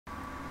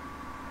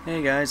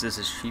Hey guys, this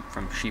is Sheep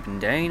from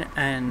SheepNDane,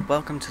 and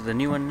welcome to the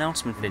new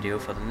announcement video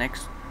for the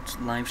next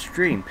live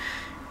stream,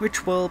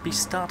 which will be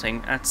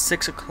starting at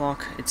 6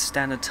 o'clock its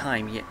standard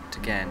time yet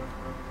again,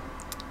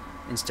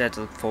 instead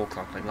of 4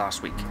 o'clock like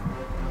last week.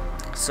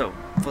 So,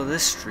 for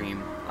this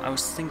stream, I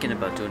was thinking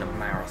about doing a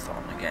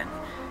marathon again,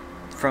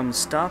 from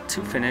start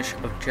to finish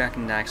of Jak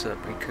and Daxter the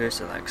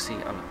Precursor Legacy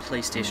on the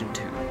PlayStation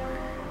 2.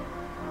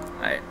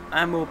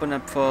 I'm open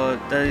up for,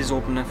 that is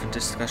open up for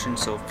discussion,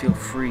 so feel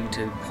free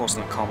to post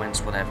in the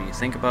comments whatever you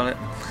think about it.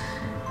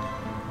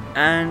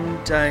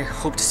 And I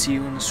hope to see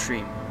you on the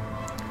stream.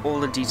 All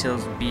the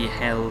details will be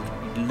held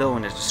below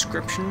in the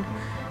description.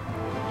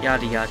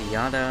 Yada yada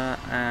yada,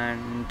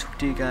 and talk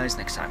to you guys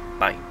next time.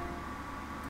 Bye.